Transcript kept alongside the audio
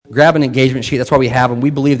grab an engagement sheet. That's why we have them. We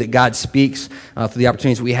believe that God speaks through the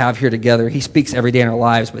opportunities we have here together. He speaks every day in our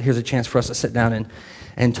lives, but here's a chance for us to sit down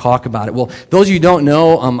and talk about it. Well, those of you who don't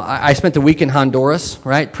know, I spent the week in Honduras,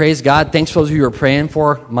 right? Praise God. Thanks for those of you who were praying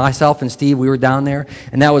for myself and Steve. We were down there,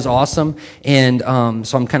 and that was awesome. And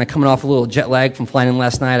so I'm kind of coming off a little jet lag from flying in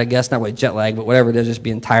last night, I guess. Not really jet lag, but whatever it is, just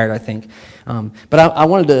being tired, I think. But I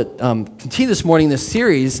wanted to continue this morning this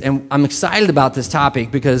series, and I'm excited about this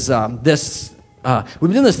topic because we've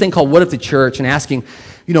been doing this thing called What If the Church, and asking,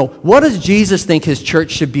 what does Jesus think his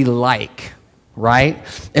church should be like? Right?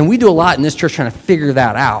 And we do a lot in this church trying to figure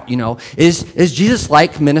that out, Is Jesus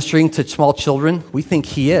like ministering to small children? We think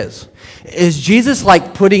he is. Is Jesus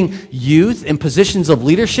like putting youth in positions of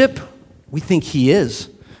leadership? We think he is,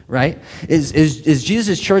 right? Is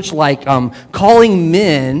Jesus' church like calling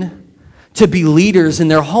men to be leaders in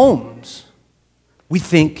their homes? We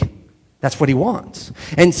think that's what he wants.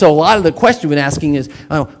 And so a lot of the question we've been asking is,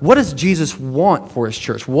 what does Jesus want for his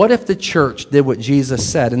church? What if the church did what Jesus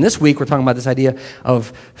said? And this week we're talking about this idea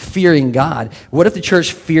of fearing God. What if the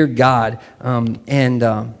church feared God?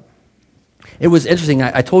 It was interesting.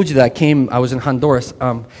 I told you that I was in Honduras.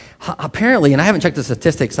 Apparently, and I haven't checked the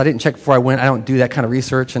statistics. I didn't check before I went. I don't do that kind of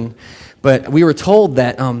research. But we were told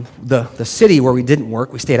that the city where we didn't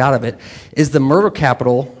work, we stayed out of it, is the murder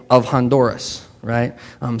capital of Honduras. Right?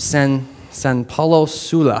 San Paulo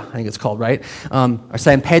Sula, I think it's called, right? Or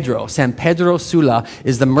San Pedro. San Pedro Sula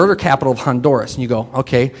is the murder capital of Honduras. And you go,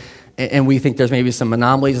 okay. And we think there's maybe some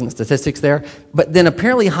anomalies in the statistics there. But then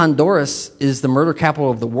apparently Honduras is the murder capital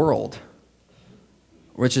of the world,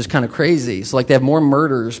 which is kind of crazy. So they have more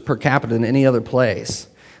murders per capita than any other place.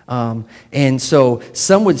 And so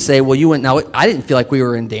some would say, well, I didn't feel like we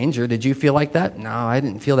were in danger. Did you feel like that? No, I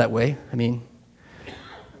didn't feel that way.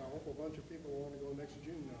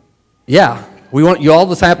 Yeah, we want you all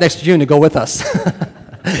to sign up next June to go with us.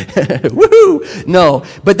 Woohoo! No,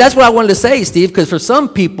 but that's what I wanted to say, Steve, because for some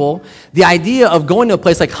people, the idea of going to a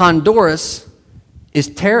place like Honduras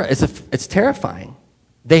is it's terrifying.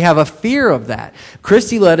 They have a fear of that.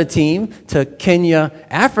 Christy led a team to Kenya,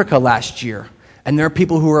 Africa last year, and there are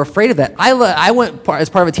people who are afraid of that. I went as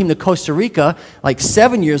part of a team to Costa Rica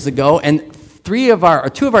 7 years ago, and two of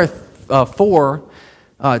our four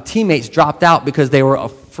teammates dropped out because they were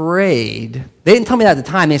afraid. They didn't tell me that at the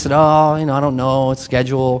time. They said, I don't know, it's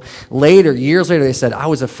schedule. Years later, they said, I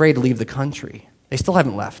was afraid to leave the country. They still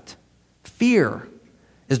haven't left. Fear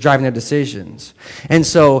is driving their decisions. And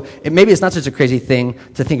so maybe it's not such a crazy thing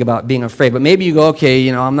to think about being afraid, but maybe you go, okay,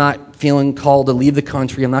 I'm not feeling called to leave the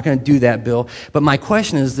country. I'm not going to do that, Bill. But my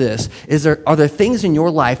question is this, are there things in your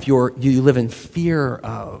life you live in fear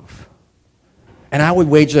of? And I would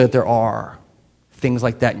wager that there are things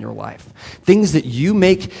like that in your life. Things that you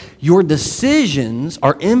make, your decisions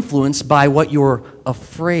are influenced by what you're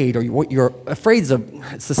afraid, or what you're afraid of.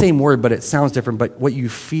 It's the same word, but it sounds different, but what you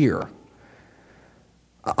fear.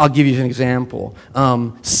 I'll give you an example.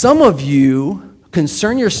 Some of you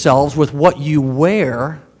concern yourselves with what you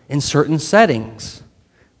wear in certain settings,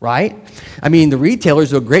 right? The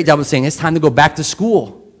retailers do a great job of saying, it's time to go back to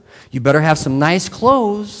school. You better have some nice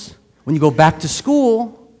clothes when you go back to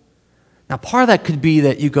school. Now, part of that could be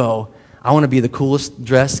that you go, I want to be the coolest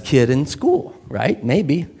dressed kid in school, right?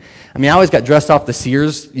 Maybe. I always got dressed off the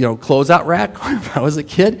Sears, closeout rack when I was a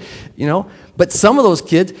kid, But some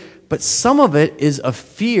of it is a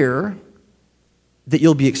fear that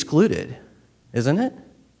you'll be excluded, isn't it?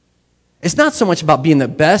 It's not so much about being the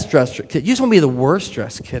best dressed kid. You just want to be the worst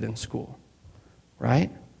dressed kid in school, right?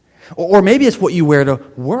 Or maybe it's what you wear to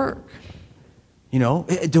work.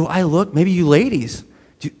 Do I look, maybe you ladies,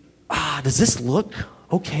 does this look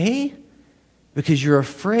okay? Because you're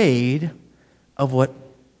afraid of what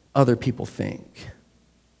other people think,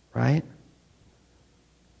 right?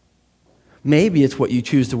 Maybe it's what you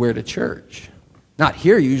choose to wear to church. Not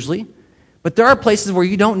here usually, but there are places where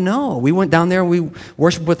you don't know. We went down there and we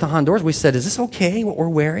worshiped with the Honduras. We said, is this okay what we're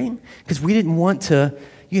wearing? Because we didn't want to,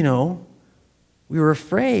 we were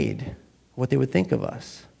afraid what they would think of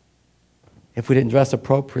us if we didn't dress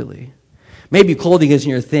appropriately. Maybe clothing isn't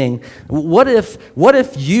your thing. What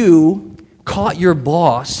if you caught your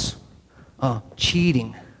boss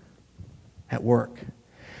cheating at work?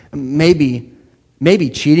 Maybe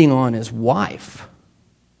cheating on his wife.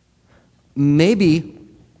 Maybe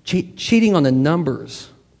cheating on the numbers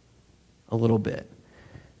a little bit.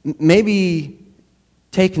 Maybe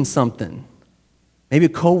taking something. Maybe a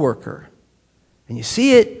coworker. And you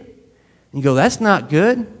see it, and you go, that's not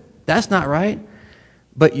good. That's not right.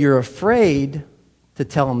 But you're afraid to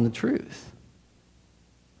tell them the truth.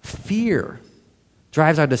 Fear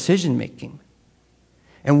drives our decision making.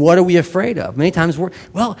 And what are we afraid of? Many times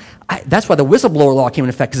that's why the whistleblower law came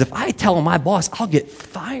into effect, because if I tell my boss, I'll get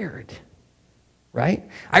fired, right?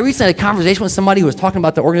 I recently had a conversation with somebody who was talking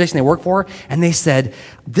about the organization they work for, and they said,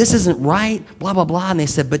 this isn't right, blah, blah, blah. And they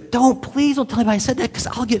said, but please don't tell anybody I said that, because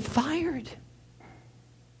I'll get fired.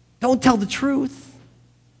 Don't tell the truth.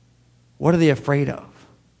 What are they afraid of?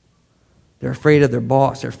 They're afraid of their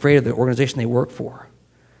boss. They're afraid of the organization they work for.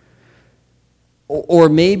 Or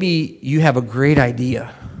maybe you have a great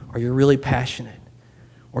idea, or you're really passionate,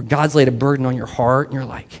 or God's laid a burden on your heart, and you're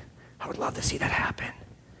like, I would love to see that happen.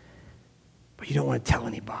 But you don't want to tell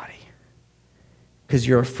anybody because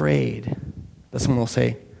you're afraid that someone will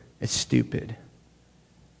say, it's stupid.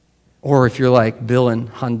 Or if you're like Bill in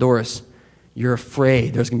Honduras, you're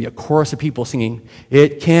afraid there's going to be a chorus of people singing,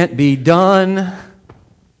 it can't be done.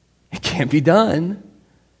 It can't be done.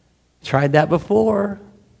 Tried that before.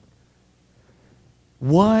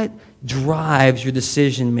 What drives your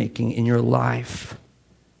decision making in your life?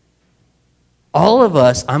 All of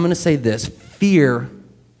us, I'm going to say this, fear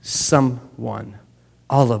someone.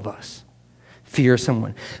 All of us fear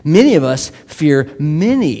someone. Many of us fear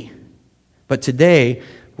many. But today,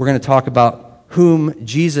 we're going to talk about whom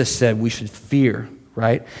Jesus said we should fear,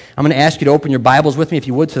 right? I'm going to ask you to open your Bibles with me, if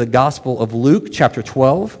you would, to the Gospel of Luke, chapter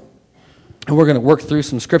 12. And we're going to work through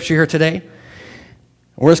some scripture here today.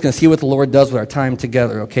 We're just going to see what the Lord does with our time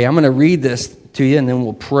together, okay? I'm going to read this to you, and then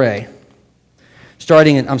we'll pray.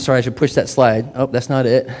 I'm sorry, I should push that slide. Oh, that's not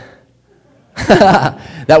it.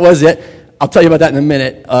 That was it. I'll tell you about that in a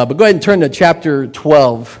minute. But go ahead and turn to chapter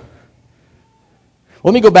 12.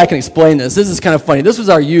 Let me go back and explain this. This is kind of funny. This was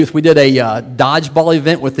our youth. We did a dodgeball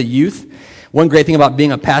event with the youth. One great thing about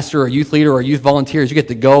being a pastor or a youth leader or a youth volunteer is you get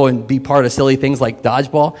to go and be part of silly things like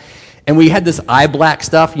dodgeball. And we had this eye black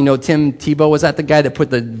stuff. You know, Tim Tebow, was that the guy that put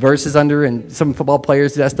the verses under, and some football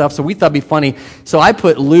players do that stuff? So we thought it'd be funny. So I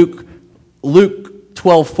put Luke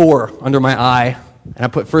 12:4 under my eye, and I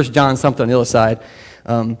put 1 John something on the other side.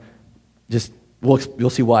 You'll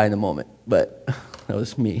see why in a moment. But that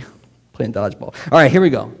was me playing dodgeball. All right, here we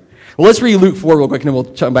go. Well, let's read Luke 4 real quick, and then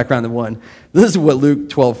we'll jump back around to 1. This is what Luke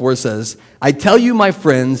 12:4 says. I tell you, my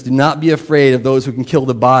friends, do not be afraid of those who can kill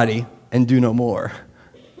the body and do no more.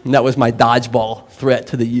 And that was my dodgeball threat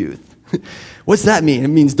to the youth. What's that mean? It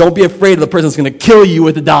means don't be afraid of the person that's going to kill you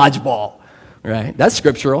with a dodgeball. Right? That's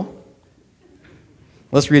scriptural.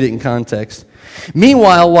 Let's read it in context.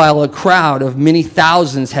 Meanwhile, while a crowd of many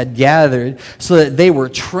thousands had gathered so that they were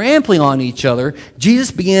trampling on each other, Jesus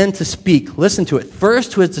began to speak, listen to it,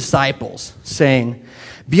 first to his disciples, saying,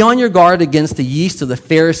 be on your guard against the yeast of the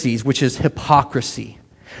Pharisees, which is hypocrisy.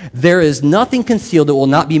 There is nothing concealed that will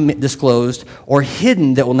not be disclosed, or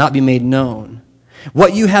hidden that will not be made known.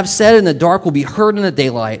 What you have said in the dark will be heard in the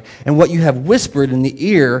daylight, and what you have whispered in the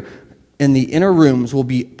ear in the inner rooms will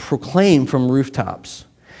be proclaimed from rooftops.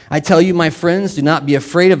 I tell you, my friends, do not be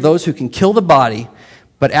afraid of those who can kill the body,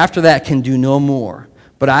 but after that can do no more.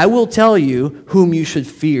 But I will tell you whom you should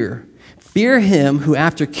fear. Fear him who,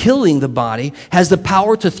 after killing the body, has the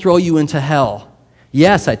power to throw you into hell.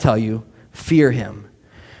 Yes, I tell you, fear him.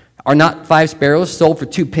 Are not 5 sparrows sold for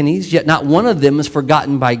 2 pennies? Yet not one of them is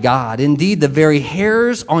forgotten by God. Indeed, the very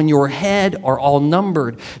hairs on your head are all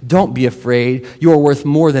numbered. Don't be afraid. You are worth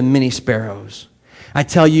more than many sparrows. I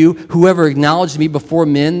tell you, whoever acknowledges me before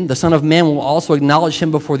men, the Son of Man will also acknowledge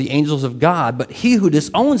him before the angels of God. But he who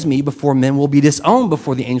disowns me before men will be disowned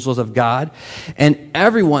before the angels of God. And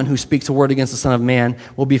everyone who speaks a word against the Son of Man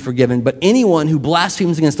will be forgiven. But anyone who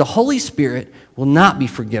blasphemes against the Holy Spirit will not be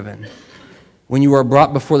forgiven. When you are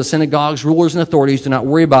brought before the synagogues, rulers, and authorities, do not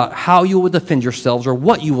worry about how you will defend yourselves or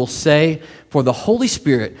what you will say, for the Holy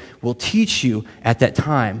Spirit will teach you at that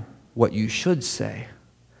time what you should say.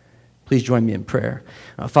 Please join me in prayer.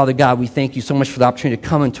 Father God, we thank you so much for the opportunity to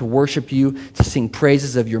come and to worship you, to sing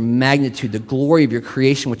praises of your magnitude, the glory of your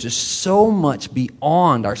creation, which is so much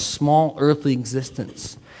beyond our small earthly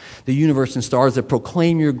existence. The universe and stars that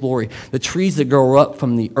proclaim your glory, the trees that grow up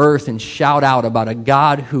from the earth and shout out about a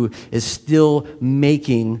God who is still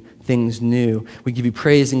making things new. We give you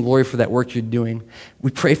praise and glory for that work you're doing.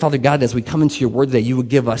 We pray, Father God, as we come into your word today, you would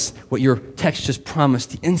give us what your text just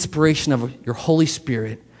promised, the inspiration of your Holy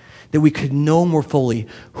Spirit, that we could know more fully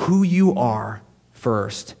who you are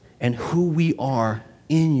first and who we are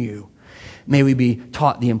in you. May we be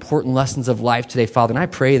taught the important lessons of life today, Father. And I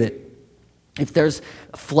pray that if there's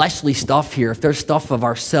fleshly stuff here, if there's stuff of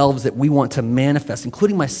ourselves that we want to manifest,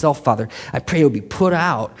 including myself, Father, I pray it would be put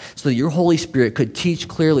out so that your Holy Spirit could teach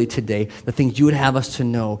clearly today the things you would have us to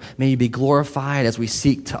know. May you be glorified as we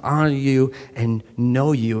seek to honor you and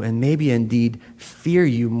know you and maybe indeed fear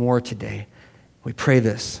you more today. We pray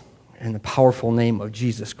this in the powerful name of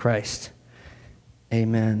Jesus Christ.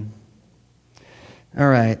 Amen. All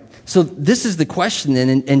right. So this is the question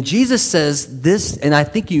then, and Jesus says this, and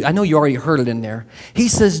I know you already heard it in there. He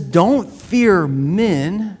says, don't fear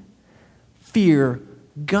men, fear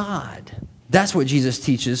God. That's what Jesus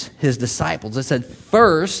teaches his disciples. It said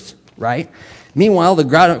first, right? Meanwhile, the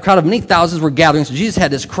crowd of many thousands were gathering, so Jesus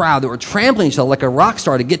had this crowd that were trampling each other like a rock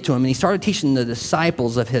star to get to him, and he started teaching the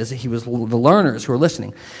disciples of his, he was the learners who were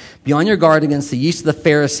listening. Be on your guard against the yeast of the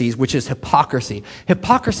Pharisees, which is hypocrisy.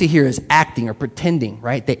 Hypocrisy here is acting or pretending,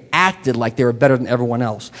 right? They acted like they were better than everyone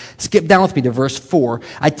else. Skip down with me to verse 4.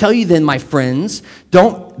 I tell you then, my friends,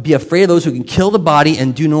 don't be afraid of those who can kill the body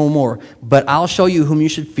and do no more. But I'll show you whom you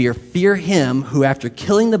should fear. Fear him who, after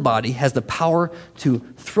killing the body, has the power to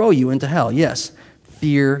throw you into hell. Yes,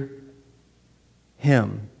 fear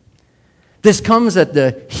him. This comes at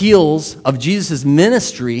the heels of Jesus'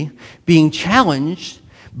 ministry being challenged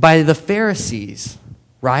by the Pharisees,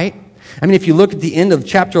 right? I mean, if you look at the end of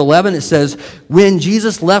chapter 11, it says, when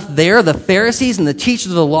Jesus left there, the Pharisees and the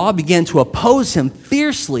teachers of the law began to oppose him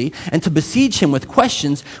fiercely and to besiege him with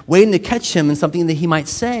questions, waiting to catch him in something that he might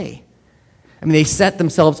say. I mean, they set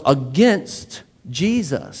themselves against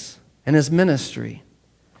Jesus and his ministry.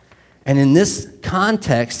 And in this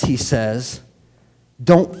context, he says,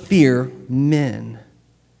 don't fear men.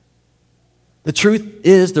 The truth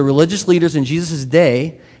is, the religious leaders in Jesus'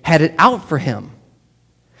 day had it out for him.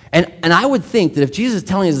 And I would think that if Jesus is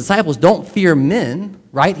telling his disciples, don't fear men,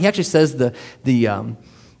 right? He actually says the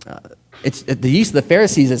yeast of the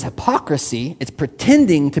Pharisees is hypocrisy. It's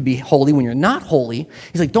pretending to be holy when you're not holy.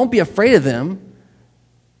 He's like, don't be afraid of them.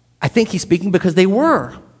 I think he's speaking because they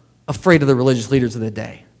were afraid of the religious leaders of the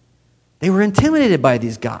day. They were intimidated by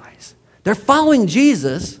these guys. They're following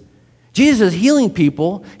Jesus. Jesus is healing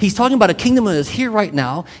people. He's talking about a kingdom that is here right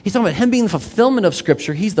now. He's talking about him being the fulfillment of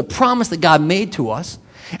Scripture. He's the promise that God made to us.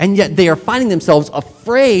 And yet they are finding themselves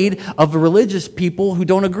afraid of the religious people who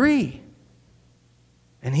don't agree.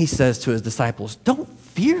 And he says to his disciples, don't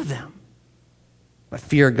fear them, but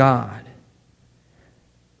fear God.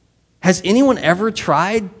 Has anyone ever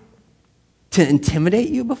tried to intimidate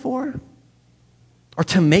you before? Or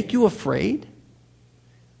to make you afraid?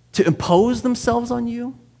 To impose themselves on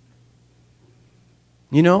you?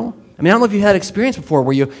 You know? I mean, I don't know if you had experience before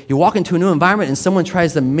where you walk into a new environment and someone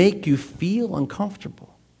tries to make you feel uncomfortable.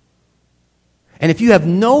 And if you have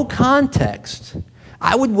no context,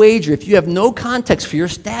 I would wager if you have no context for your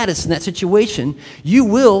status in that situation, you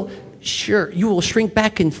will shrink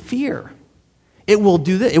back in fear. It will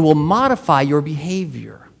do that. It will modify your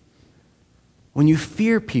behavior. When you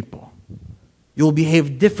fear people, you'll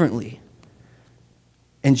behave differently.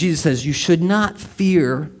 And Jesus says, you should not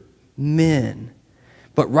fear men.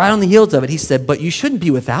 But right on the heels of it, he said, but you shouldn't be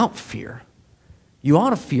without fear. You ought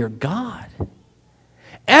to fear God.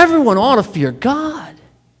 Everyone ought to fear God.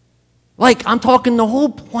 Like, I'm talking the whole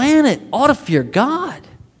planet ought to fear God,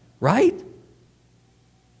 right?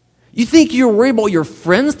 You think you're worried about what your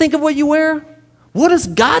friends think of what you wear? What does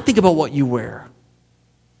God think about what you wear?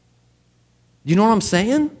 You know what I'm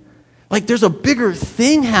saying? Like, there's a bigger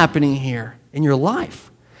thing happening here in your life.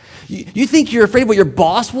 You think you're afraid of what your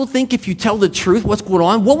boss will think if you tell the truth, what's going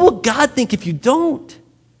on? What will God think if you don't?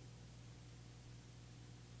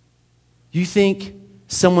 You think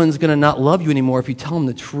someone's going to not love you anymore if you tell them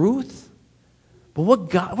the truth? But what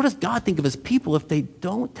does God think of his people if they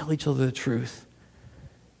don't tell each other the truth?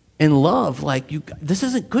 And love, this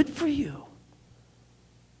isn't good for you.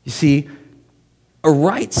 You see, a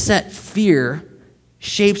right set fear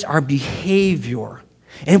shapes our behavior.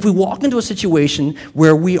 And if we walk into a situation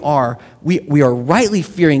where we are rightly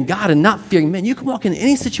fearing God and not fearing men, you can walk into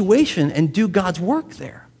any situation and do God's work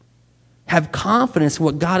there. Have confidence in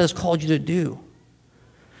what God has called you to do.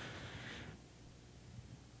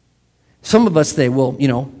 Some of us say, well,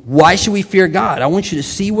 why should we fear God? I want you to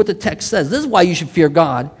see what the text says. This is why you should fear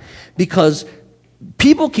God, because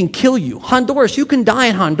people can kill you. Honduras, you can die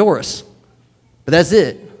in Honduras. But that's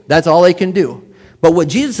it. That's all they can do. But what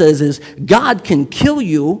Jesus says is God can kill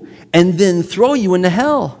you and then throw you into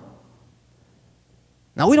hell.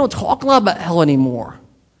 Now, we don't talk a lot about hell anymore.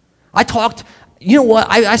 I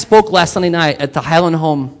spoke last Sunday night at the Highland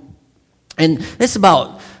Home, and it's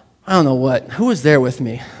about, I don't know what, who was there with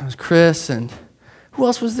me? It was Chris, and who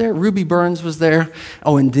else was there? Ruby Burns was there.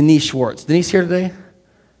 Oh, and Denise Schwartz. Denise here today?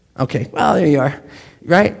 Okay, well, there you are,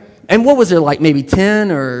 right? And what was there, like maybe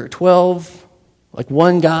 10 or 12? Like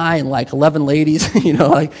one guy and like 11 ladies,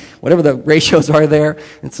 whatever the ratios are there.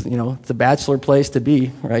 It's, it's a bachelor place to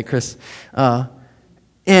be, right, Chris?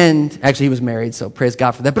 And actually, he was married, so praise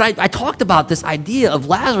God for that. But I talked about this idea of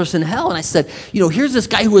Lazarus in hell, and I said, here's this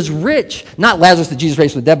guy who was rich. Not Lazarus that Jesus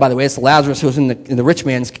raised from the dead, by the way. It's Lazarus who was in the rich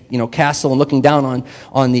man's castle and looking down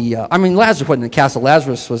on the... Lazarus wasn't in the castle.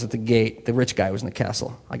 Lazarus was at the gate. The rich guy was in the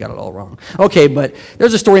castle. I got it all wrong. Okay, but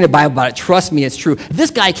there's a story in the Bible about it. Trust me, it's true.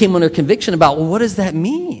 This guy came under conviction about, well, what does that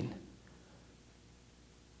mean?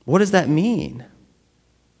 What does that mean?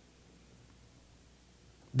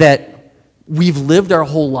 That we've lived our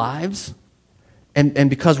whole lives, and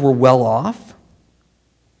because we're well off,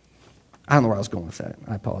 I don't know where I was going with that.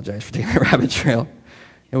 I apologize for taking a rabbit trail.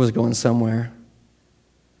 It was going somewhere.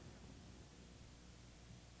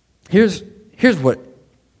 Here's what.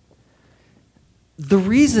 The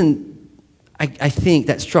reason I think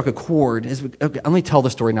that struck a chord is, okay, let me tell the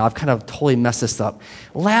story now. I've kind of totally messed this up.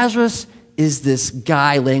 Lazarus is this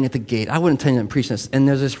guy laying at the gate. I wouldn't tell you I'm preaching this. And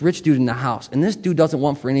there's this rich dude in the house. And this dude doesn't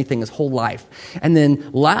want for anything his whole life. And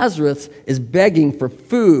then Lazarus is begging for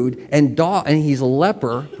food, and he's a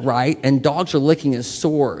leper, right? And dogs are licking his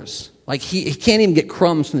sores. Like he can't even get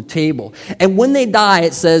crumbs from the table. And when they die,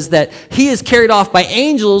 it says that he is carried off by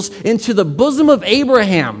angels into the bosom of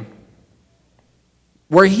Abraham,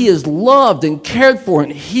 where he is loved and cared for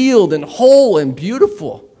and healed and whole and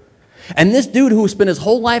beautiful. And this dude who spent his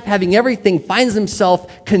whole life having everything finds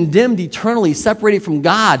himself condemned eternally, separated from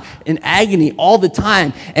God in agony all the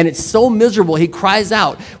time. And it's so miserable, he cries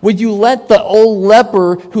out, "Would you let the old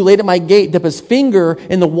leper who laid at my gate dip his finger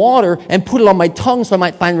in the water and put it on my tongue so I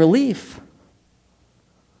might find relief?"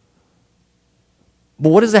 But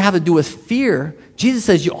what does that have to do with fear? Jesus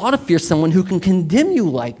says you ought to fear someone who can condemn you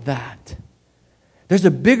like that. There's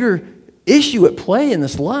a bigger issue at play in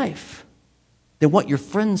this life than what your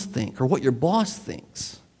friends think or what your boss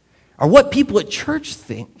thinks or what people at church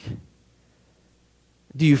think.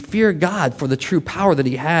 Do you fear God for the true power that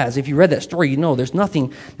he has? If you read that story, there's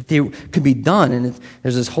nothing that could be done. And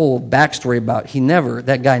there's this whole backstory about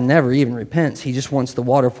that guy never even repents. He just wants the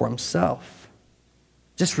water for himself.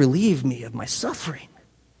 Just relieve me of my suffering.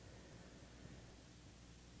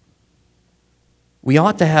 We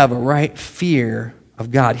ought to have a right fear of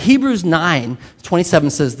God. Hebrews 9:27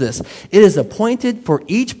 says this: "It is appointed for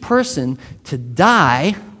each person to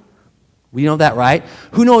die." We know that, right?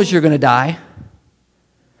 Who knows you're going to die?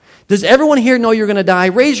 Does everyone here know you're going to die?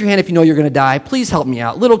 Raise your hand if you know you're going to die. Please help me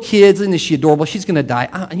out. Little kids, isn't she adorable? She's going to die.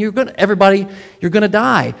 And you're going to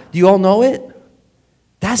die. Do you all know it?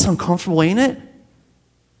 That's uncomfortable, ain't it?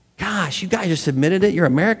 Gosh, you guys just admitted it. You're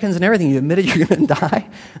Americans and everything. You admitted you're going to die.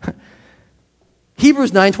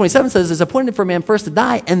 Hebrews 9:27 says, "It's appointed for a man first to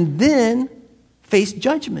die and then face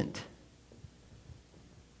judgment."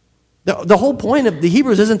 The whole point of the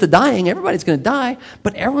Hebrews isn't the dying. Everybody's going to die,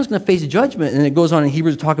 but everyone's going to face judgment. And it goes on in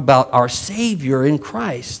Hebrews to talk about our Savior in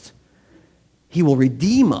Christ. He will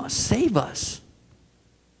redeem us, save us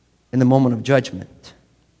in the moment of judgment.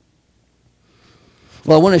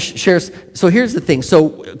 Well, I want to share. So here's the thing.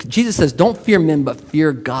 So Jesus says, don't fear men, but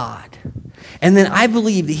fear God. And then I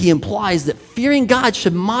believe that he implies that fearing God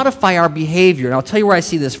should modify our behavior. And I'll tell you where I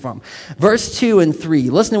see this from. Verse 2 and 3.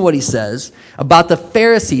 Listen to what he says about the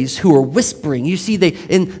Pharisees who were whispering. You see,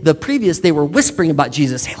 in the previous, they were whispering about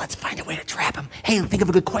Jesus. Hey, let's find a way to trap him. Hey, think of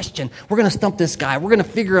a good question. We're going to stump this guy. We're going to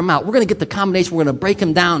figure him out. We're going to get the combination. We're going to break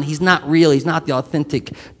him down. He's not real. He's not the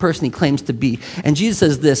authentic person he claims to be. And Jesus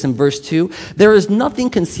says this in verse 2. "There is nothing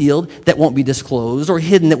concealed that won't be disclosed, or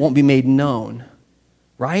hidden that won't be made known."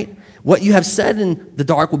 Right? "What you have said in the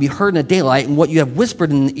dark will be heard in the daylight, and what you have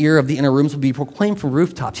whispered in the ear of the inner rooms will be proclaimed from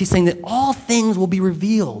rooftops." He's saying that all things will be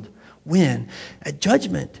revealed. When? At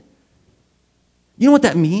judgment. You know what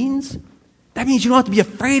that means? That means you don't have to be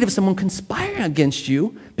afraid of someone conspiring against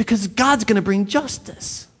you, because God's going to bring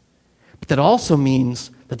justice. But that also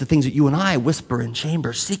means that the things that you and I whisper in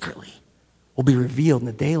chambers secretly will be revealed in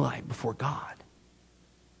the daylight before God.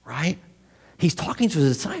 Right? He's talking to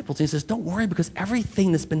his disciples, and he says, don't worry, because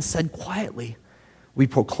everything that's been said quietly, we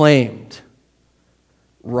proclaimed,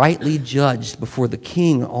 rightly judged before the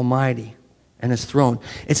King Almighty and his throne.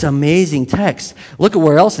 It's an amazing text. Look at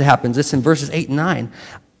where else it happens. It's in verses 8 and 9.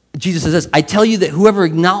 Jesus says this: "I tell you that whoever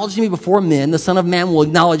acknowledges me before men, the Son of Man will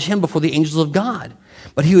acknowledge him before the angels of God.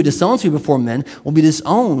 But he who disowns me before men will be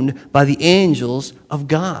disowned by the angels of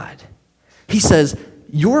God." He says,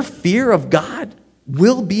 your fear of God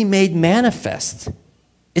will be made manifest.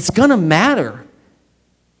 It's going to matter.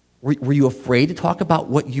 Were you afraid to talk about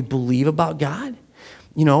what you believe about God?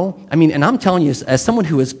 And I'm telling you, as someone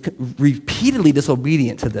who is repeatedly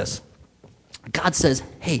disobedient to this, God says,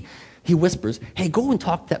 hey, he whispers, hey, go and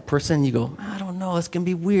talk to that person. And you go, I don't know, it's going to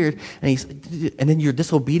be weird. And then you're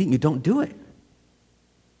disobedient, you don't do it.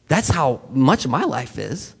 That's how much of my life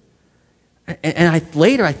is. And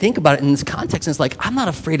later I think about it in this context, and it's like, I'm not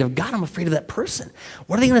afraid of God, I'm afraid of that person.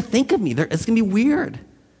 What are they going to think of me? It's going to be weird.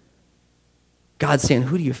 God's saying,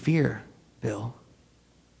 who do you fear, Bill?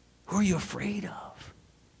 Who are you afraid of?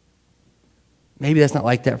 Maybe that's not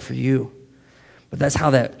like that for you, but that's how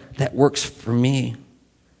that works for me.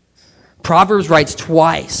 Proverbs writes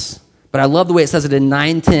twice, but I love the way it says it in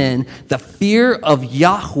 9:10. The fear of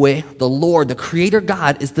Yahweh, the Lord, the Creator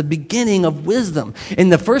God, is the beginning of wisdom. In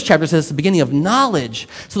the first chapter, it says it's the beginning of knowledge.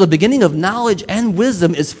 So the beginning of knowledge and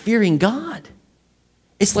wisdom is fearing God.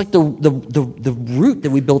 It's like the root that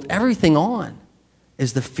we built everything on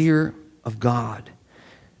is the fear of God.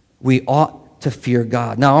 We ought to fear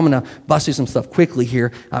God. Now, I'm going to bust you some stuff quickly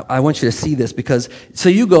here. I want you to see this because, so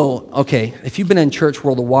you go, okay, if you've been in church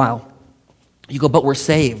world a while, you go, but we're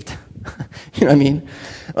saved. You know what I mean?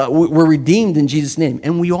 We're redeemed in Jesus' name,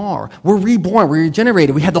 and we are. We're reborn. We're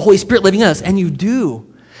regenerated. We have the Holy Spirit living in us, and you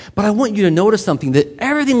do. But I want you to notice something, that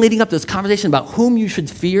everything leading up to this conversation about whom you should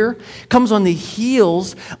fear comes on the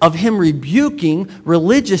heels of him rebuking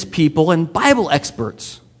religious people and Bible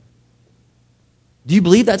experts. Do you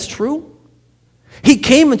believe that's true? He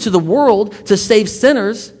came into the world to save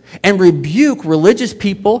sinners and rebuke religious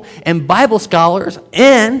people and Bible scholars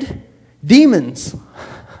and demons.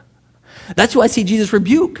 That's who I see Jesus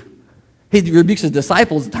rebuke. He rebukes his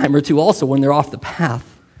disciples a time or two also when they're off the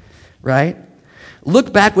path, right?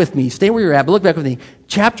 Look back with me. Stay where you're at, but look back with me.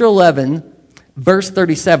 Chapter 11, verse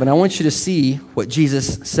 37. I want you to see what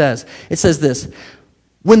Jesus says. It says this.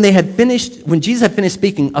 When Jesus had finished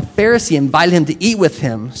speaking, a Pharisee invited him to eat with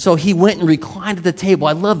him. So he went and reclined at the table.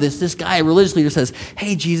 I love this. This guy, a religious leader, says,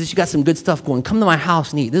 hey, Jesus, you got some good stuff going. Come to my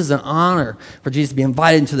house and eat. This is an honor for Jesus to be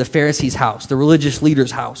invited into the Pharisee's house, the religious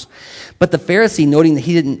leader's house. But the Pharisee, noting that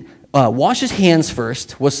he didn't wash his hands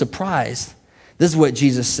first, was surprised. This is what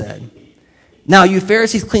Jesus said. Now, you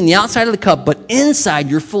Pharisees clean the outside of the cup, but inside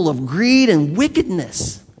you're full of greed and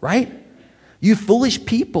wickedness, right? You foolish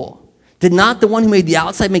people. Did not the one who made the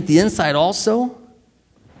outside make the inside also?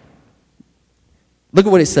 Look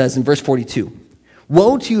at what it says in verse 42.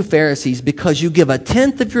 Woe to you, Pharisees, because you give a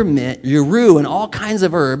tenth of your mint, your rue, and all kinds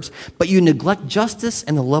of herbs, but you neglect justice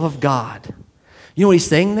and the love of God. You know what he's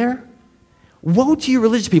saying there? Woe to you,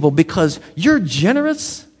 religious people, because you're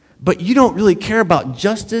generous, but you don't really care about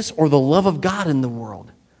justice or the love of God in the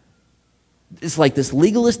world. It's like this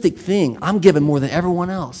legalistic thing. I'm giving more than everyone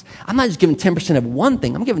else. I'm not just giving 10% of one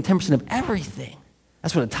thing. I'm giving 10% of everything.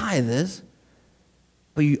 That's what a tithe is.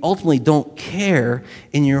 But you ultimately don't care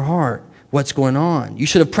in your heart what's going on. You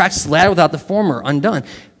should have practiced the latter without the former, undone.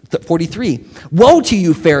 43. Woe to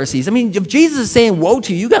you, Pharisees. I mean, if Jesus is saying woe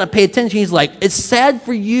to you, you got to pay attention. He's like, it's sad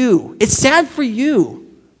for you. It's sad for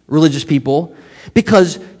you, religious people,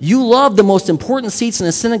 because you love the most important seats in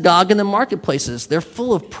the synagogue and the marketplaces. They're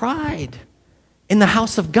full of pride. In the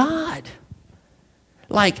house of God.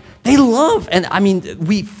 Like, they love, and I mean,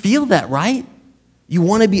 we feel that, right? You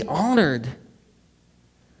want to be honored.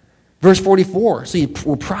 Verse 44, so you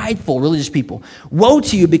were prideful, religious people. Woe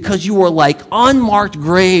to you because you are like unmarked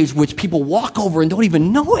graves which people walk over and don't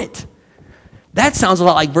even know it. That sounds a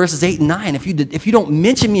lot like verses 8 and 9. If you don't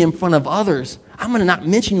mention me in front of others, I'm going to not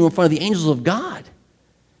mention you in front of the angels of God.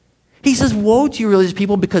 He says, woe to you, religious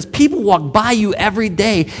people, because people walk by you every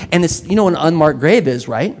day, and it's, you know what an unmarked grave is,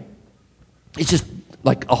 right? It's just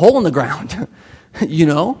like a hole in the ground, you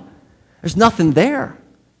know? There's nothing there.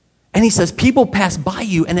 And he says, people pass by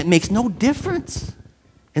you, and it makes no difference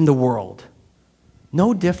in the world.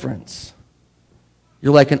 No difference.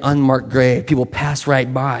 You're like an unmarked grave. People pass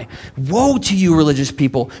right by. Woe to you, religious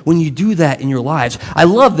people, when you do that in your lives. I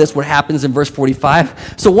love this, what happens in verse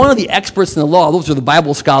 45. So one of the experts in the law, those are the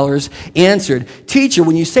Bible scholars, answered, Teacher,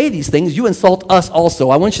 when you say these things, you insult us also.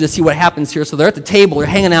 I want you to see what happens here. So they're at the table, they're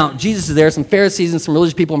hanging out. Jesus is there, some Pharisees and some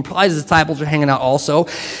religious people, and probably his disciples are hanging out also.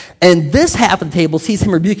 And this half of the table sees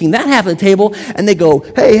him rebuking that half of the table, and they go,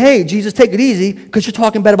 hey, Jesus, take it easy, because you're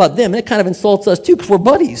talking bad about them. And it kind of insults us too, because we're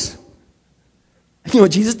buddies. You know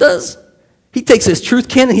what Jesus does? He takes his truth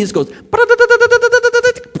cannon, he just goes, let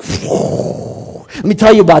me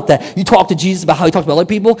tell you about that. You talk to Jesus about how he talks about other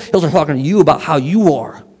people, he'll start talking to you about how you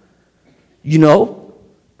are. You know?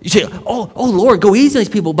 You say, oh Lord, go easy on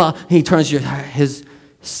these people. And he turns his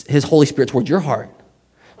Holy Spirit towards your heart.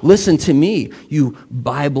 Listen to me, you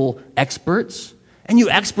Bible experts, and you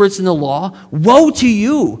experts in the law. Woe to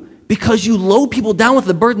you, because you load people down with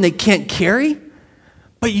the burden they can't carry,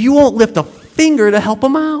 but you won't lift a finger to help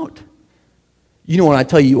them out. You know what I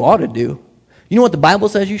tell you ought to do? You know what the Bible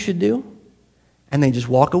says you should do? And they just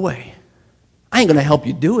walk away. I ain't going to help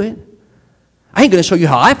you do it. I ain't going to show you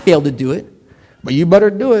how I failed to do it. but you better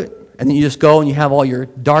do it. And then you just go and you have all your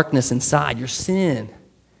darkness inside, your sin,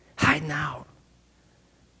 hiding out.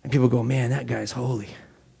 And people go, man, that guy's holy.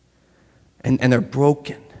 And they're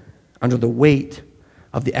broken under the weight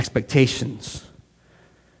of the expectations.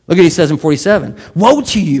 Look at what he says in 47. Woe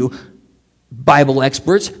to you, Bible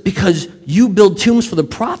experts, because you build tombs for the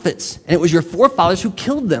prophets, and it was your forefathers who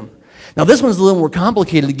killed them. Now, this one's a little more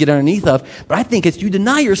complicated to get underneath of, but I think it's you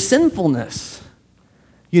deny your sinfulness.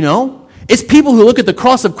 You know? It's people who look at the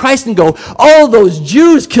cross of Christ and go, oh, those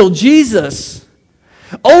Jews killed Jesus.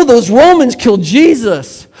 Oh, those Romans killed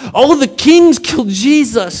Jesus. Oh, the kings killed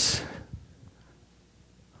Jesus.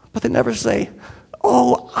 But they never say,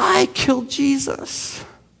 oh, I killed Jesus.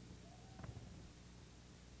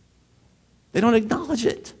 They don't acknowledge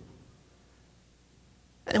it.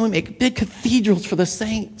 And then we make big cathedrals for the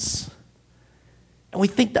saints. And we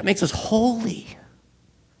think that makes us holy.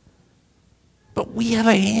 But we have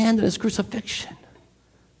a hand in his crucifixion,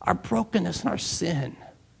 our brokenness and our sin.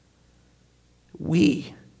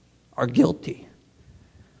 We are guilty.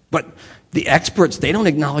 But the experts, they don't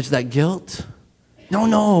acknowledge that guilt.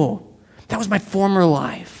 No, that was my former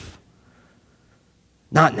life.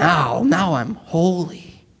 Not now. Now I'm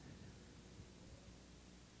holy.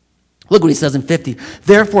 Look what he says in 50.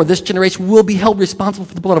 Therefore, this generation will be held responsible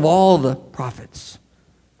for the blood of all the prophets.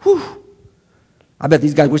 Whew. I bet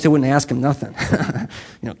these guys wish they wouldn't ask him nothing.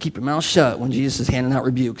 Keep your mouth shut when Jesus is handing out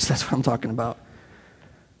rebukes. That's what I'm talking about.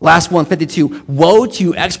 Last one, 52. Woe to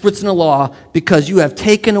you, experts in the law, because you have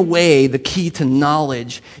taken away the key to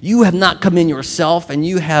knowledge. You have not come in yourself, and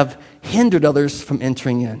you have hindered others from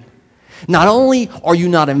entering in. Not only are you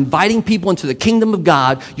not inviting people into the kingdom of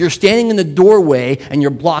God, you're standing in the doorway and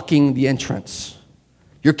you're blocking the entrance.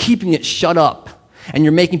 You're keeping it shut up. And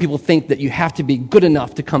you're making people think that you have to be good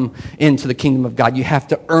enough to come into the kingdom of God. You have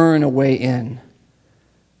to earn a way in.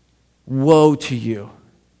 Woe to you,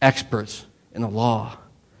 experts in the law.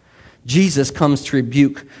 Jesus comes to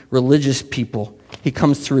rebuke religious people. He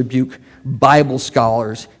comes to rebuke Bible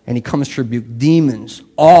scholars. And he comes to rebuke demons.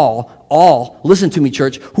 All, listen to me,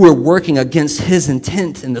 church, who are working against his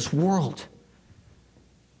intent in this world.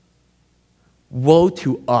 Woe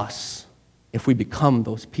to us if we become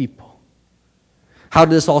those people. How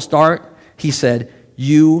did this all start? He said,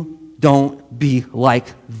 you don't be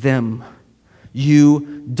like them.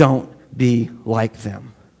 You don't be like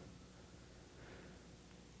them.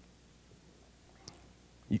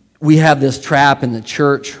 We have this trap in the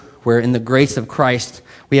church where in the grace of Christ,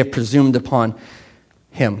 we have presumed upon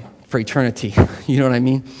him for eternity. You know what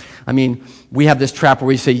I mean? We have this trap where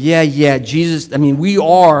we say, yeah, Jesus, we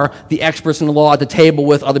are the experts in the law at the table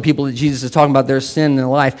with other people that Jesus is talking about their sin in their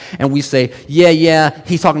life. And we say, yeah,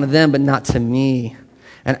 he's talking to them, but not to me.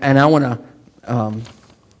 And I want to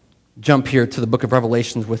jump here to the book of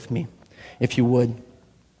Revelations with me, if you would.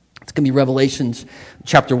 It's going to be Revelations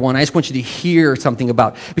chapter 1. I just want you to hear something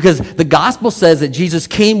about, because the gospel says that Jesus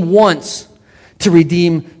came once to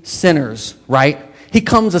redeem sinners, right? He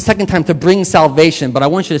comes a second time to bring salvation, but I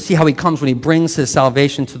want you to see how he comes when he brings his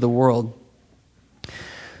salvation to the world.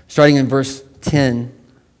 Starting in verse 10.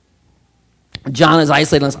 John is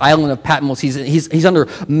isolated on this island of Patmos. He's under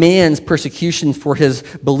man's persecution for his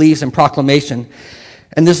beliefs and proclamation.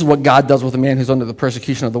 And this is what God does with a man who's under the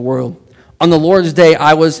persecution of the world. On the Lord's day,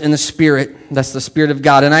 I was in the Spirit. That's the Spirit of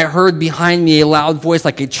God. And I heard behind me a loud voice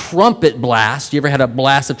like a trumpet blast. You ever had a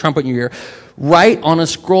blast of trumpet in your ear? Write on a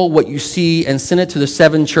scroll what you see and send it to the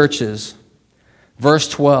 7 churches. Verse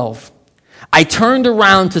 12. I turned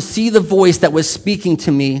around to see the voice that was speaking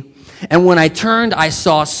to me. And when I turned, I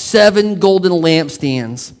saw 7 golden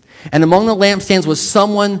lampstands. And among the lampstands was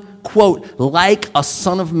someone, quote, like a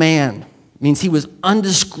son of man. Means he was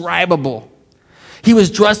undescribable. He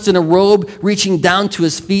was dressed in a robe reaching down to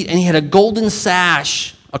his feet, and he had a golden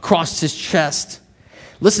sash across his chest.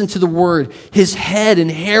 Listen to the word. His head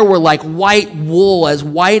and hair were like white wool, as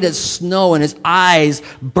white as snow, and his eyes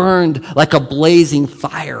burned like a blazing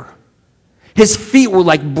fire. His feet were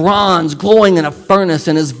like bronze glowing in a furnace,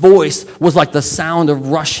 and his voice was like the sound of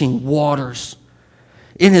rushing waters.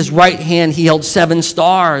 In his right hand he held 7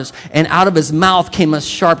 stars, and out of his mouth came a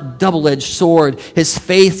sharp double-edged sword. His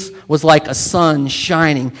face was like a sun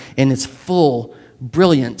shining in its full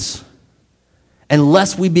brilliance. And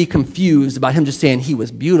lest we be confused about him just saying he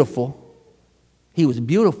was beautiful. He was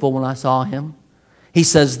beautiful when I saw him. He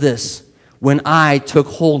says this, when I took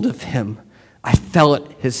hold of him, I fell at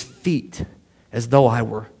his feet as though I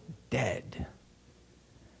were dead.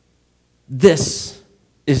 This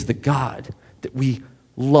is the God that we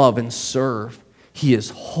love and serve. He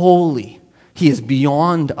is holy. He is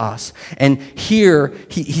beyond us. And here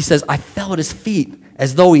he says, I fell at his feet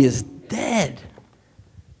as though he is dead.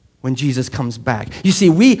 when Jesus comes back. You see,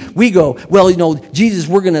 we go, well, Jesus,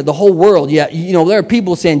 the whole world, there are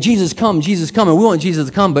people saying, Jesus, come, and we want Jesus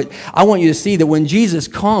to come, but I want you to see that when Jesus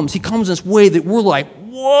comes, he comes in this way that we're like,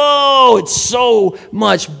 whoa, it's so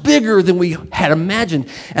much bigger than we had imagined.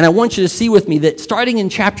 And I want you to see with me that starting in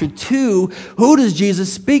chapter 2, who does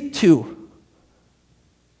Jesus speak to?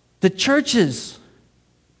 The churches.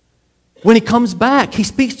 When he comes back, he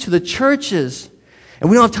speaks to the churches. And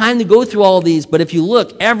we don't have time to go through all of these, but if you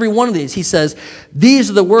look, every one of these, he says, these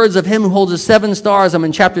are the words of him who holds the 7 stars. I'm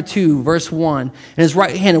in chapter 2, verse 1. In his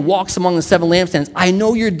right hand and walks among the 7 lampstands. I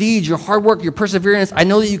know your deeds, your hard work, your perseverance. I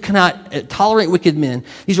know that you cannot tolerate wicked men.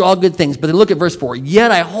 These are all good things. But then look at verse 4. Yet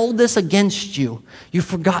I hold this against you. You've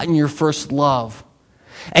forgotten your first love.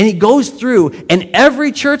 And he goes through, and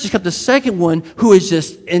every church, except the second one, who is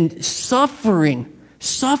just in suffering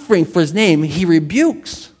for his name, he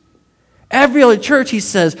rebukes. Every other church, he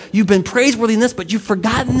says, you've been praiseworthy in this, but you've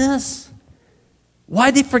forgotten this.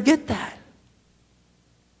 Why'd they forget that?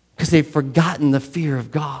 Because they've forgotten the fear of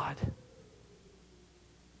God.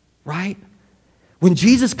 Right? When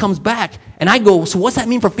Jesus comes back, and I go, so what's that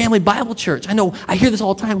mean for Family Bible Church? I know, I hear this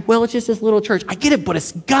all the time. Well, it's just this little church. I get it, but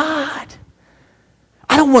it's God.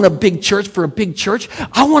 I don't want a big church for a big church.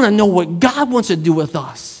 I want to know what God wants to do with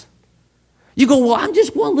us. You go, well, I'm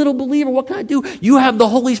just one little believer. What can I do? You have the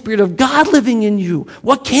Holy Spirit of God living in you.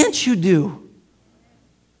 What can't you do?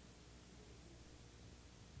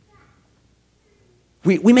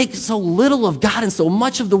 We make so little of God and so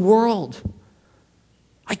much of the world.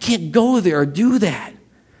 I can't go there or do that.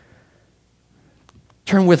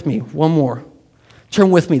 Turn with me, one more.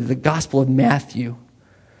 Turn with me to the Gospel of Matthew.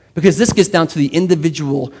 Because this gets down to the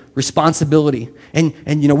individual responsibility. And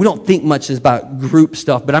we don't think much about group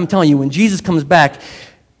stuff, but I'm telling you, when Jesus comes back,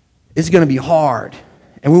 it's going to be hard.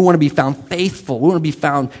 And we want to be found faithful. We want to be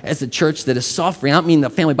found as a church that is suffering. I don't mean the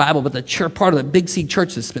Family Bible, but the church, part of the Big C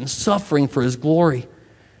church that's been suffering for his glory.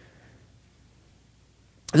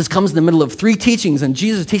 This comes in the middle of 3 teachings, and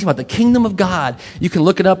Jesus is teaching about the kingdom of God. You can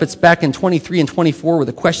look it up. It's back in 23 and 24 where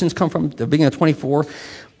the questions come from, the beginning of 24.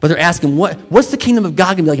 But they're asking, what's the kingdom of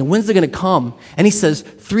God going to be like, and when's it going to come? And he says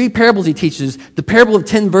 3 parables he teaches. The parable of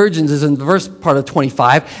 10 virgins is in the first part of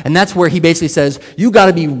 25, and that's where he basically says, you got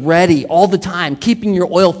to be ready all the time, keeping your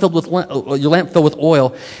lamp filled with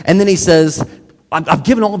oil. And then he says, I've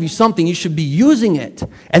given all of you something, you should be using it.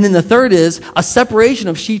 And then the third is a separation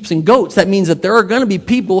of sheep and goats. That means that there are going to be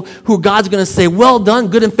people who God's going to say, well done,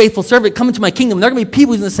 good and faithful servant, come into my kingdom. There are going to be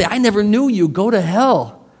people who's going to say, I never knew you, go to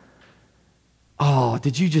hell. Oh,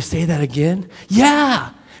 did you just say that again?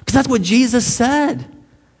 Yeah, because that's what Jesus said.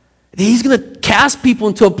 He's going to cast people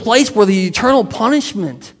into a place where the eternal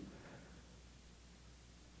punishment.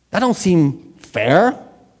 That don't seem fair,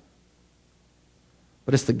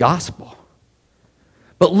 but it's the gospel.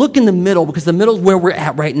 But look in the middle, because the middle is where we're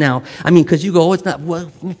at right now. Because you go, oh, it's not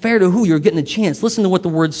fair to who? You're getting a chance. Listen to what the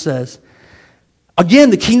word says. Again,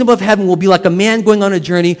 the kingdom of heaven will be like a man going on a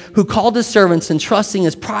journey who called his servants, entrusting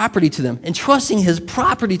his property to them. And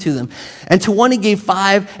to one he gave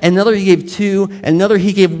 5, and another he gave 2, and another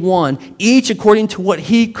he gave 1, each according to what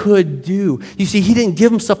he could do. You see, he didn't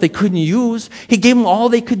give them stuff they couldn't use. He gave them all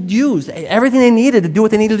they could use, everything they needed to do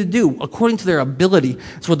what they needed to do, according to their ability.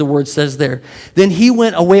 That's what the word says there. Then he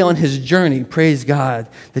went away on his journey. Praise God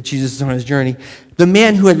that Jesus is on his journey. The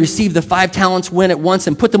man who had received the 5 talents went at once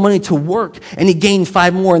and put the money to work, and he gained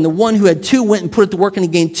 5 more. And the one who had 2 went and put it to work, and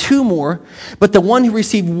he gained 2 more. But the one who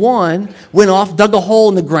received 1 went off, dug a hole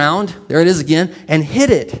in the ground, there it is again, and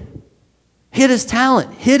hid it. Hid his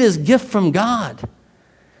talent, hid his gift from God.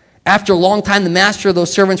 After a long time, the master of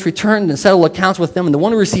those servants returned and settled accounts with them. And the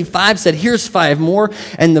one who received 5 said, here's 5 more.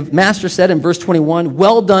 And the master said in verse 21,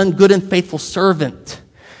 well done, good and faithful servant.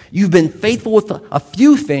 You've been faithful with a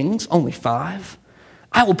few things, only 5.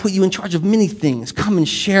 I will put you in charge of many things. Come and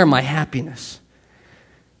share my happiness.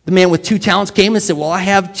 The man with 2 talents came and said, well, I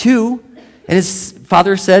have 2. And his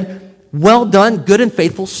father said, well done, good and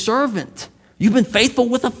faithful servant. You've been faithful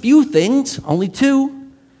with a few things, only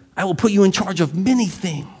 2. I will put you in charge of many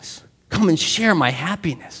things. Come and share my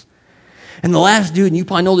happiness. And the last dude, and you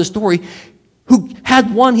probably know this story, who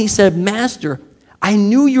had 1, he said, Master, I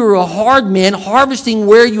knew you were a hard man, harvesting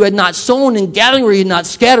where you had not sown and gathering where you had not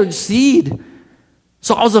scattered seed.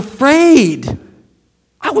 So I was afraid.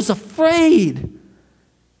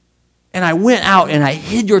 And I went out and I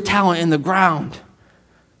hid your talent in the ground.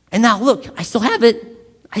 And now look, I still have it.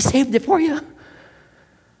 I saved it for you.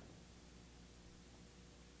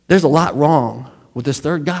 There's a lot wrong with this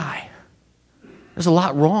third guy. There's a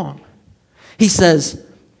lot wrong. He says,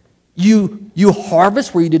 you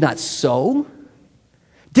harvest where you did not sow.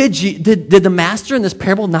 Did the master in this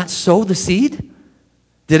parable not sow the seed?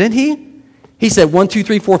 Didn't he? He said 1, 2,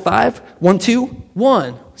 3, 4, 5. 1, 2,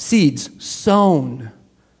 1. Seeds sown.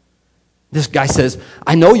 This guy says,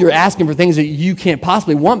 I know you're asking for things that you can't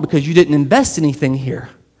possibly want because you didn't invest anything here.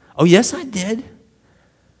 Oh, yes, I did.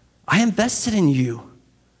 I invested in you.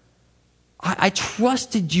 I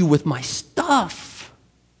trusted you with my stuff.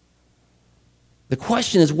 The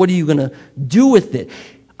question is, what are you going to do with it?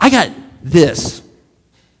 I got this.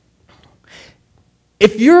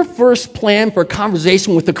 If your first plan for a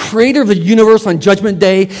conversation with the creator of the universe on Judgment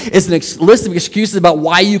Day is a list of excuses about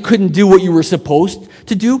why you couldn't do what you were supposed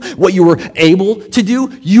to do, what you were able to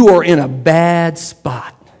do, you are in a bad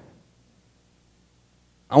spot.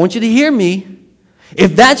 I want you to hear me.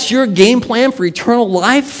 If that's your game plan for eternal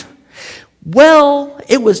life, well,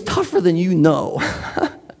 it was tougher than you know.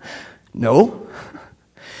 No.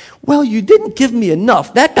 Well, you didn't give me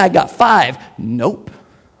enough. That guy got 5. Nope.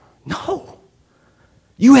 No.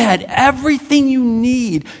 You had everything you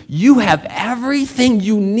need. You have everything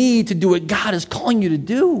you need to do what God is calling you to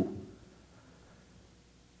do.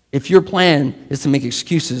 If your plan is to make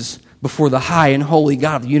excuses before the high and holy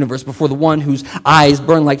God of the universe, before the one whose eyes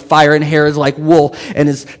burn like fire and hair is like wool and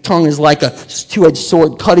his tongue is like a two-edged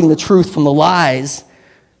sword cutting the truth from the lies,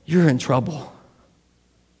 you're in trouble.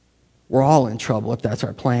 We're all in trouble if that's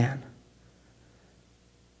our plan.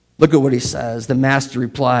 Look at what he says. The master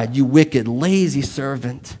replied, you wicked, lazy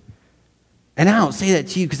servant. And I don't say that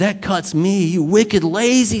to you because that cuts me. You wicked,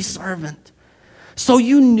 lazy servant. So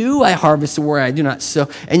you knew I harvested where I do not sow,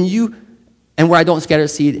 and where I don't scatter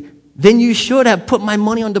seed. Then you should have put my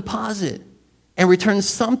money on deposit and returned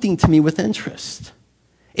something to me with interest.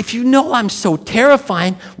 If you know I'm so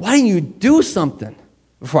terrifying, why didn't you do something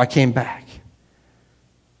before I came back?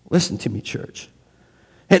 Listen to me, church.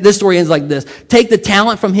 This story ends like this. Take the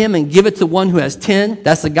talent from him and give it to one who has 10.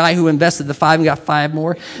 That's the guy who invested the 5 and got 5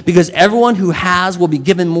 more. Because everyone who has will be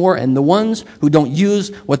given more, and the ones who don't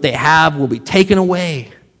use what they have will be taken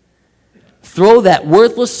away. Throw that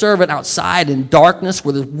worthless servant outside in darkness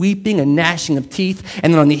where there's weeping and gnashing of teeth.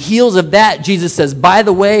 And then on the heels of that, Jesus says, by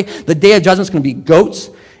the way, the day of judgment is going to be goats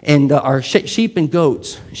and sheep and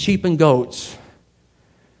goats. Sheep and goats.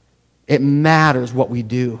 It matters what we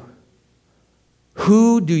do.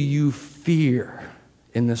 Who do you fear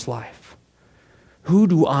in this life? Who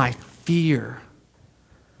do I fear?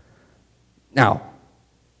 Now,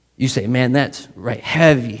 you say, man, that's right,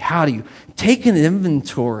 heavy. How do you take an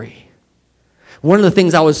inventory? One of the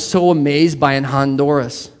things I was so amazed by in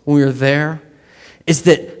Honduras when we were there is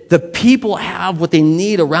that the people have what they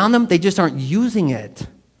need around them, they just aren't using it.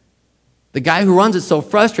 The guy who runs it so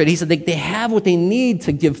frustrated, he said they have what they need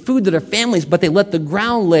to give food to their families, but they let the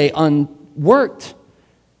ground lay unworked,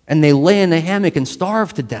 and they lay in a hammock and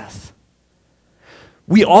starve to death.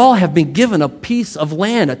 We all have been given a piece of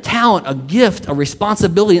land, a talent, a gift, a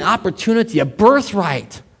responsibility, an opportunity, a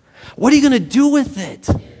birthright. What are you going to do with it?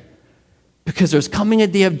 Because there's coming a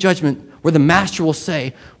day of judgment where the master will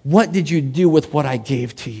say, what did you do with what I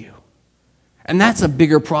gave to you? And that's a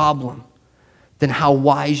bigger problem than how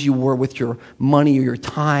wise you were with your money or your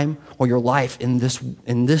time or your life in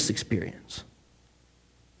this experience.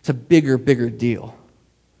 It's a bigger deal.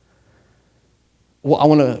 Well, I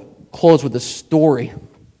want to close with a story.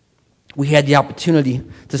 We had the opportunity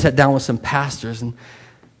to sit down with some pastors, and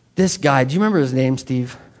this guy, do you remember his name,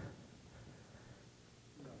 Steve?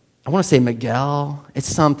 I want to say Miguel. It's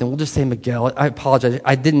something. We'll just say Miguel. I apologize.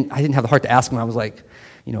 I didn't have the heart to ask him. I was like,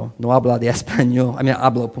 no habla de español. I mean,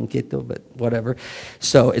 hablo poquito, but whatever.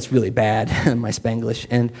 So it's really bad in my Spanglish.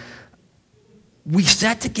 And we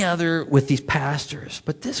sat together with these pastors,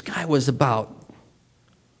 but this guy was about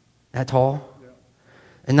that tall. Yeah.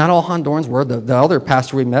 And not all Hondurans were. The other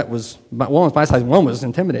pastor we met was, one was my size, one was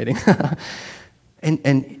intimidating.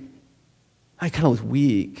 and I kind of was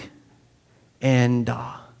weak. And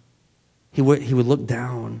he would look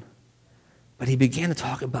down, but he began to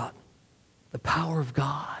talk about the power of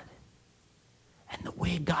God and the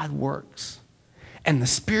way God works and the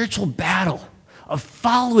spiritual battle of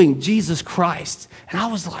following Jesus Christ. And I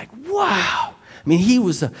was like, wow. I mean, he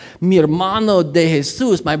was mi hermano de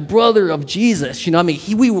Jesus, my brother of Jesus. I'm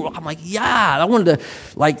like, yeah, I want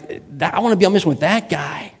to be on mission with that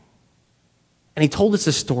guy. And he told us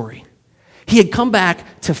a story. He had come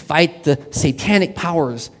back to fight the satanic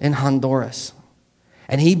powers in Honduras.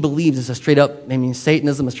 And he believes it's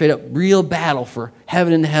Satanism, a straight up real battle for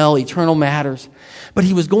heaven and hell, eternal matters. But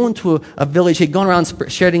he was going to a village. He had gone around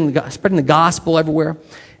spreading the gospel everywhere.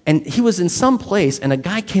 And he was in some place, and a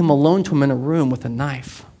guy came alone to him in a room with a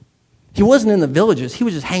knife. He wasn't in the villages. He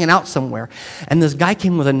was just hanging out somewhere. And this guy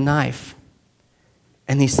came with a knife.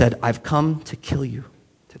 And he said, I've come to kill you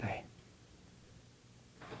today.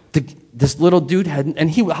 This little dude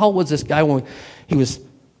how old was this guy when he was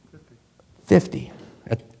 50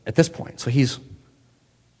 at this point? So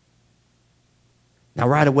now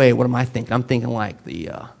right away, what am I thinking? I'm thinking like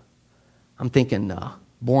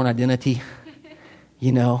Born Identity,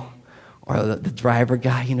 or the driver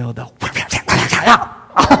guy,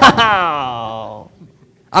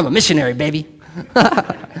 I'm a missionary, baby.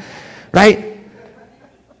 Right?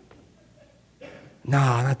 No,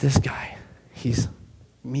 not this guy. He's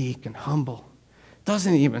meek and humble.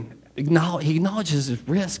 Doesn't even acknowledge, he acknowledges his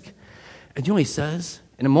risk. And you know what he says?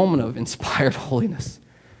 In a moment of inspired holiness,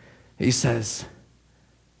 he says,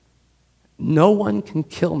 no one can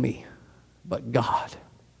kill me but God.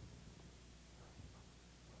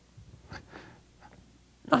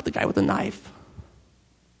 Not the guy with the knife.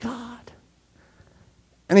 God.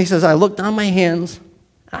 And he says, I looked down my hands,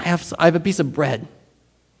 and I have a piece of bread.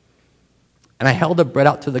 And I held the bread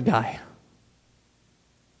out to the guy.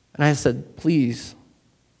 And I said, please,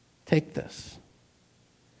 take this.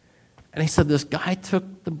 And he said, this guy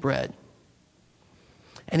took the bread.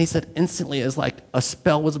 And he said, instantly, it's like a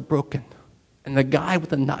spell was broken. And the guy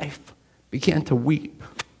with the knife began to weep.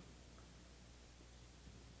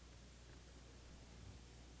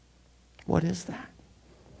 What is that?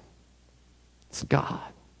 It's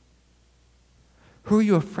God. Who are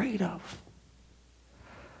you afraid of?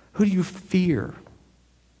 Who do you fear?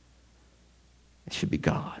 It should be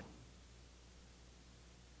God.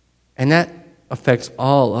 And that affects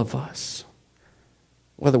all of us,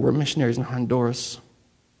 whether we're missionaries in Honduras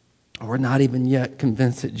or we're not even yet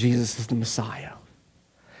convinced that Jesus is the Messiah.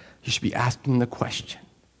 You should be asking the question,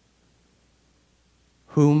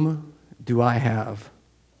 whom do I have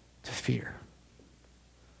to fear?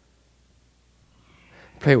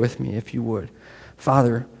 Pray with me if you would.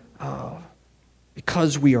 Father,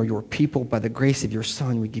 because we are your people, by the grace of your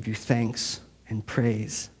Son, we give you thanks and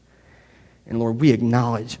praise. And Lord, we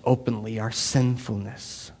acknowledge openly our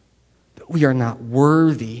sinfulness, that we are not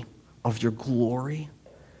worthy of your glory,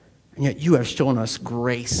 and yet you have shown us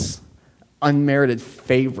grace, unmerited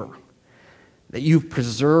favor, that you've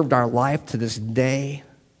preserved our life to this day.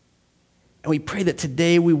 And we pray that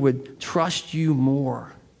today we would trust you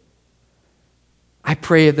more. I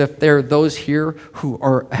pray that if there are those here who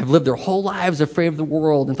have lived their whole lives afraid of the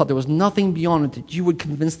world and thought there was nothing beyond it, that you would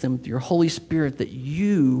convince them through your Holy Spirit that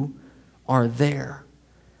you are there,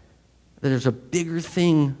 that there's a bigger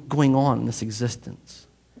thing going on in this existence.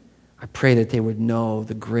 I pray that they would know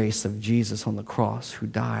the grace of Jesus on the cross, who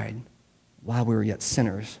died while we were yet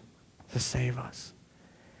sinners to save us.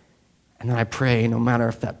 And then I pray, no matter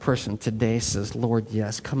if that person today says, Lord,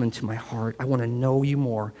 yes, come into my heart. I want to know you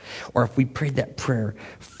more. Or if we prayed that prayer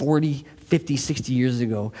 40, 50, 60 years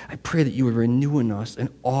ago, I pray that you would renew in us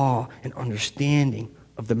an awe and understanding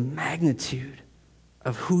of the magnitude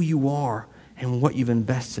of who you are and what you've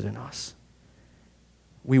invested in us.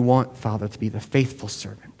 We want, Father, to be the faithful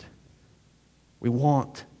servant. We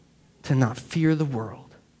want to not fear the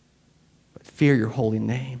world, but fear your holy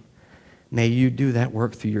name. May you do that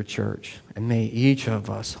work through your church, and may each of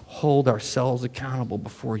us hold ourselves accountable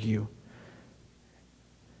before you.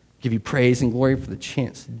 Give you praise and glory for the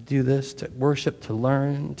chance to do this, to worship, to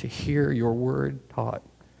learn, to hear your word taught,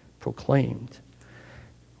 proclaimed.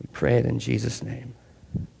 We pray it in Jesus' name.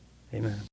 Amen.